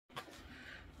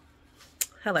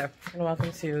Hello, and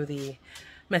welcome to the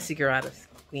Messy Garage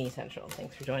Queen Central.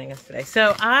 Thanks for joining us today.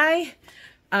 So I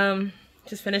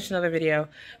just finished another video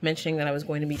mentioning that I was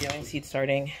going to be doing seed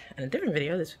starting in a different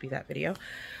video. This would be that video.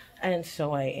 And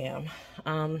so I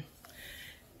am.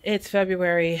 It's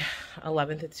February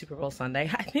 11th. It's Super Bowl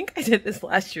Sunday. I think I did this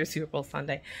last year, Super Bowl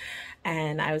Sunday.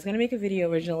 And I was going to make a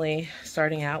video originally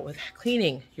starting out with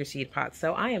cleaning your seed pots.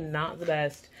 So I am not the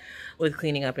best with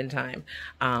cleaning up in time.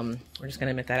 We're just going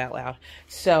to admit that out loud.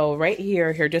 So right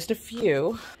here are just a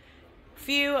few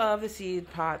of the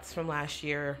seed pots from last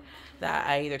year that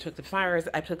I either took the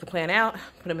plant out,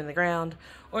 put them in the ground,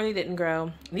 or they didn't grow.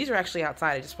 And these are actually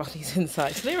outside. I just brought these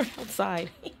inside. So they were outside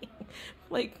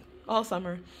like all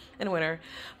summer and winter.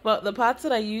 But the pots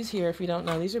that I use here, if you don't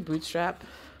know, these are bootstrap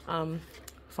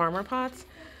farmer pots.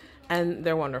 And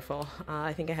they're wonderful.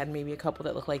 I think I had maybe a couple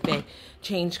that look like they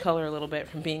changed color a little bit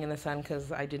from being in the sun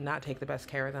because I did not take the best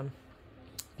care of them.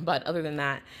 But other than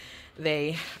that,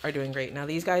 they are doing great. Now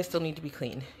these guys still need to be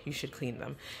cleaned. You should clean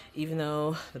them. Even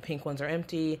though the pink ones are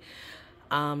empty,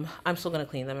 I'm still going to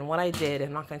clean them. And what I did,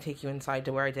 I'm not going to take you inside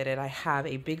to where I did it. I have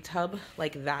a big tub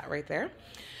like that right there.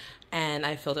 And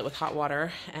I filled it with hot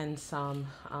water and some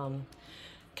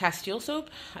Castile soap.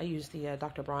 I used the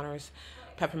Dr. Bronner's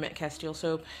peppermint Castile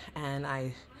soap, and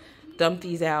I dumped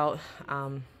these out.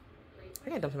 I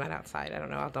think I dumped them out outside. I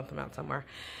don't know. I'll dump them out somewhere.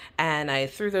 And I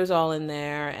threw those all in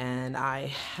there, and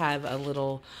I have an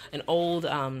old,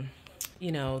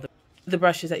 you know, the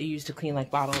brushes that you use to clean like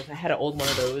bottles. I had an old one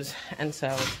of those, and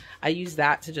so I used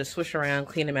that to just swish around,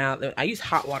 clean them out. I use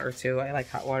hot water too. I like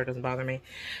hot water. It doesn't bother me.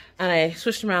 And I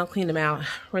swished them out, cleaned them out,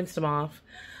 rinsed them off,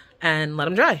 and let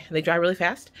them dry. They dry really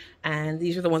fast. And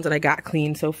these are the ones that I got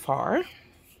clean so far.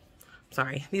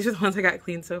 Sorry, these are the ones I got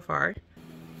clean so far.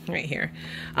 Right here.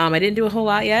 I didn't do a whole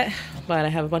lot yet, but I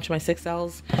have a bunch of my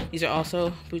 6Ls. These are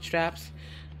also bootstraps.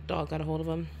 Dog got a hold of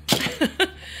them.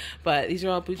 But these are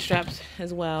all bootstraps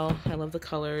as well. I love the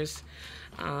colors.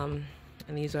 And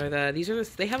these are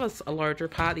they have a larger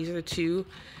pot. These are the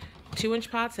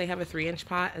 2-inch pots. They have a 3-inch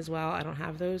pot as well. I don't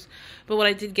have those. But what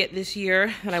I did get this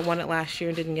year that I wanted last year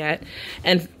and didn't get,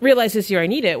 and realized this year I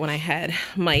need it when I had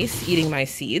mice eating my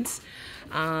seeds.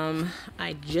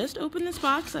 I just opened this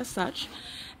box as such,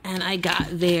 and I got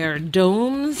their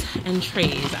domes and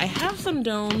trays. I have some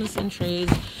domes and trays.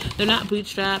 They're not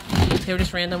bootstrap. They were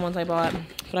just random ones I bought,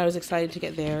 but I was excited to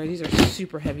get there. These are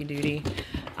super heavy duty.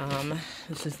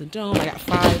 This is the dome. I got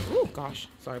 5. Oh gosh,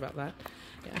 sorry about that.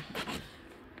 Yeah,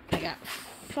 I got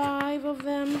 5 of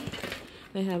them.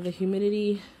 They have the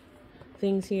humidity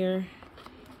things here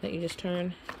that you just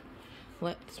turn.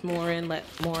 Let more in, let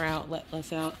more out, let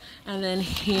less out. And then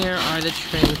here are the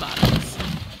tray bottoms.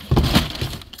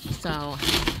 So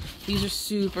these are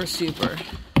super, super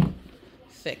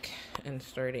thick and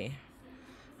sturdy.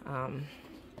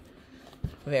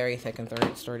 Very thick and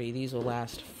sturdy. These will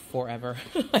last forever,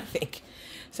 I think.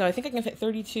 So I think I can fit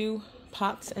 32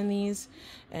 pots in these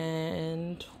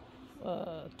and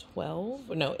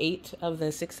 8 of the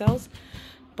 6Ls.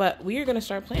 But we are going to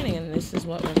start planting, and this is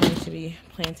what we're going to be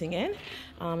planting in.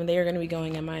 And they are going to be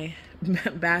going in my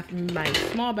my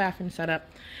small bathroom setup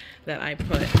that I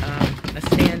put a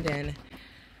stand in. This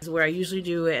is where I usually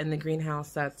do it in the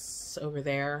greenhouse that's over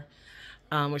there.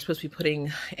 We're supposed to be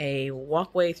putting a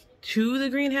walkway to the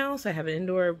greenhouse. I have an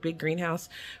indoor big greenhouse.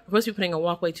 We're supposed to be putting a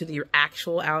walkway to the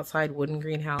actual outside wooden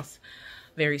greenhouse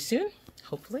very soon,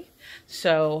 hopefully.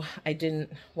 So I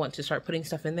didn't want to start putting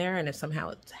stuff in there, and if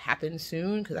somehow it happens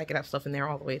soon, because I could have stuff in there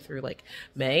all the way through like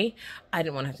May, I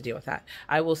didn't want to have to deal with that.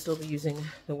 I will still be using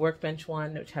the workbench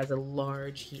one, which has a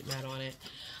large heat mat on it,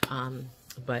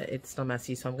 but it's still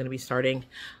messy. So I'm going to be starting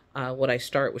what I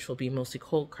start, which will be mostly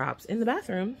cold crops, in the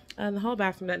bathroom, the hall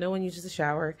bathroom that no one uses the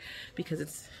shower because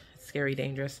it's scary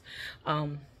dangerous.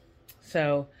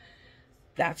 So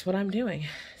that's what I'm doing.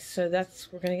 So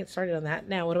we're going to get started on that.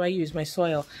 Now, what do I use? My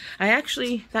soil.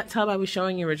 That tub I was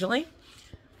showing you originally,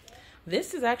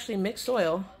 this is actually mixed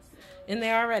soil in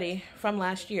there already from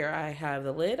last year. I have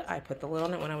the lid. I put the lid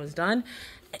on it when I was done.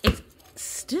 It's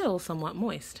still somewhat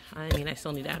moist. I mean, I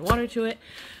still need to add water to it,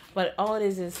 but all it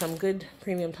is some good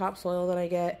premium topsoil that I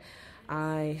get.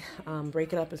 I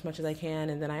break it up as much as I can,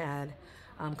 and then I add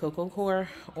cocoa core,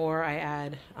 or I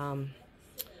add am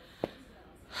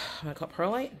I called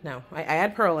perlite? No, I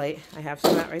add perlite. I have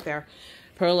some of that right there.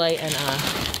 Perlite and oh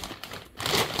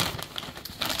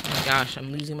my gosh,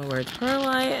 I'm losing my words.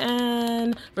 Perlite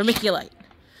and vermiculite.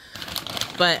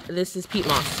 But this is peat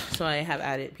moss. So I have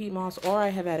added peat moss, or I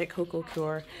have added cocoa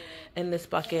cure in this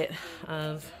bucket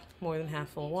of more than half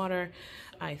full of water.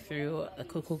 I threw a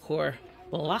cocoa core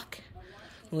block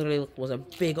Literally was a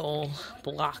big old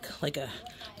block, like a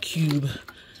cube,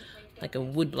 like a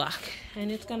wood block. And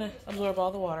it's gonna absorb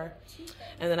all the water.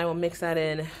 And then I will mix that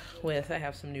in with, I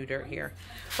have some new dirt here.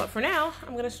 But for now,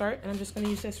 I'm gonna start, and I'm just gonna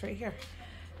use this right here.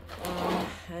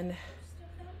 And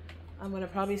I'm gonna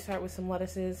probably start with some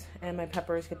lettuces and my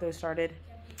peppers, get those started.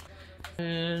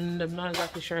 And I'm not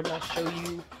exactly sure, but I'll show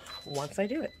you once I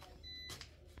do it.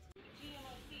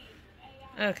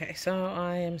 Okay, so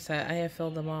I am set. I have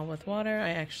filled them all with water. I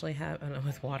actually have,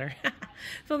 with water.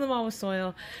 Filled them all with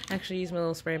soil. Actually used my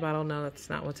little spray bottle. No, that's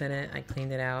not what's in it. I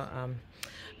cleaned it out.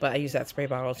 But I use that spray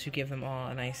bottle to give them all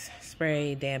a nice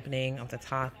spray, dampening off the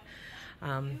top.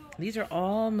 These are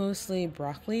all mostly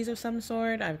broccolis of some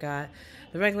sort. I've got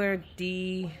the regular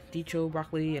Dicho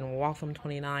broccoli and Waltham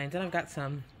 29s. Then I've got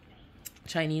some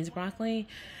Chinese broccoli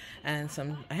and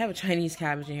some, I have a Chinese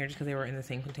cabbage in here just because they were in the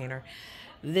same container.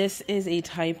 This is a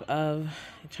type of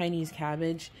Chinese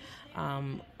cabbage,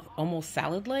 almost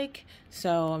salad-like.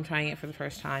 So I'm trying it for the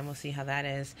first time. We'll see how that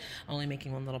is. Only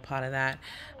making one little pot of that.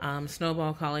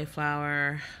 Snowball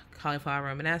cauliflower, cauliflower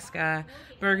romanesca,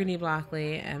 burgundy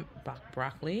broccoli, and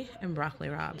broccoli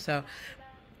rabe. So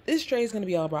this tray is going to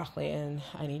be all broccoli, and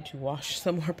I need to wash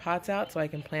some more pots out so I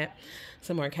can plant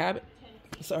some more cabbage.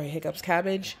 Sorry, hiccups,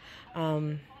 cabbage.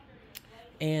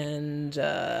 And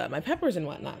my peppers and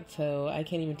whatnot. So I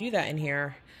can't even do that in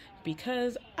here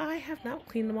because I have not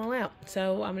cleaned them all out.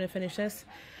 So I'm going to finish this,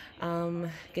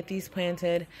 get these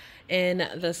planted, and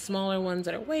the smaller ones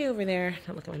that are way over there.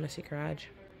 Now look at my messy garage.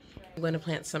 I'm going to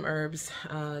plant some herbs,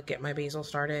 get my basil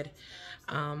started,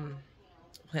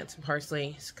 plant some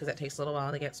parsley because that takes a little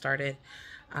while to get started.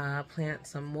 Plant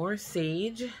some more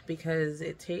sage because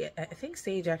I think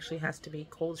sage actually has to be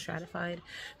cold stratified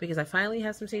because I finally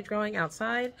have some sage growing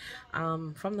outside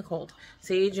from the cold.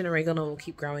 Sage and oregano will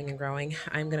keep growing and growing.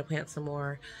 I'm going to plant some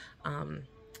more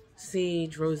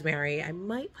sage, rosemary. I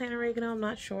might plant oregano, I'm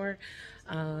not sure.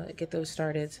 Get those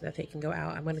started so that they can go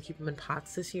out. I'm going to keep them in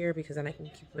pots this year because then I can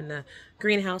keep them in the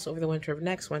greenhouse over the winter of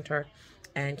next winter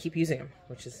and keep using them,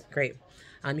 which is great.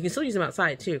 You can still use them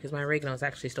outside too because my oregano is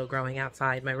actually still growing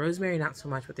outside. My rosemary, not so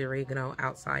much, but the oregano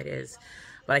outside is.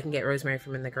 But I can get rosemary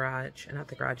from in the garage, and not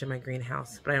the garage, in my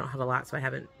greenhouse. But I don't have a lot, so I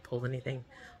haven't pulled anything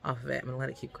off of it. I'm going to let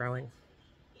it keep growing.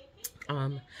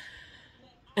 And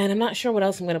I'm not sure what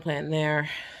else I'm going to plant in there.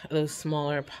 Those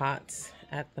smaller pots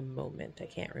at the moment. I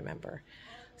can't remember.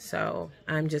 So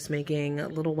I'm just making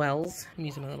little wells. I'm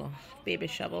using my little baby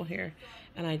shovel here.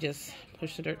 And I just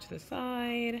push the dirt to the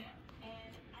side.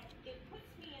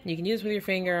 You can use it with your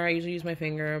finger. I usually use my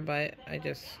finger, but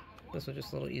this was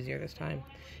just a little easier this time.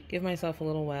 Give myself a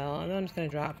little well, and then I'm just going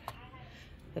to drop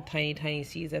the tiny, tiny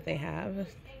seeds that they have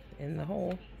in the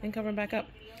hole and cover them back up.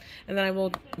 And then I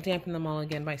will dampen them all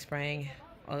again by spraying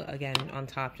again on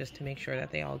top just to make sure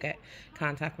that they all get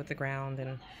contact with the ground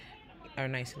and are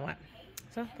nice and wet.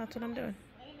 So that's what I'm doing.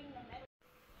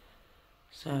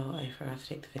 So I forgot to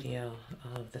take the video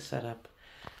of the setup.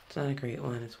 It's not a great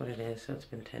one, it's what it is. So it's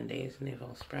been 10 days and they've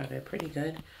all sprouted pretty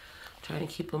good. Trying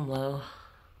to keep them low.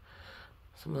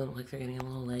 Some of them look like they're getting a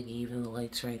little leggy, even the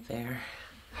light's right there.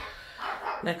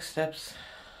 Next steps,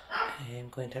 I am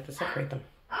going to have to separate them.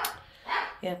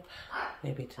 Yep,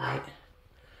 maybe tonight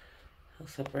I'll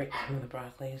separate some of the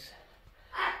broccolis.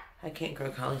 I can't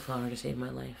grow cauliflower to save my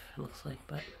life, it looks like,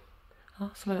 but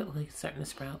oh, some of it looks like it's starting to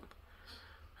sprout.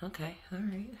 Okay,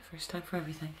 alright, first time for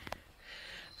everything.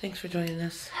 Thanks for joining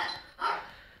us.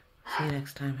 See you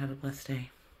next time. Have a blessed day.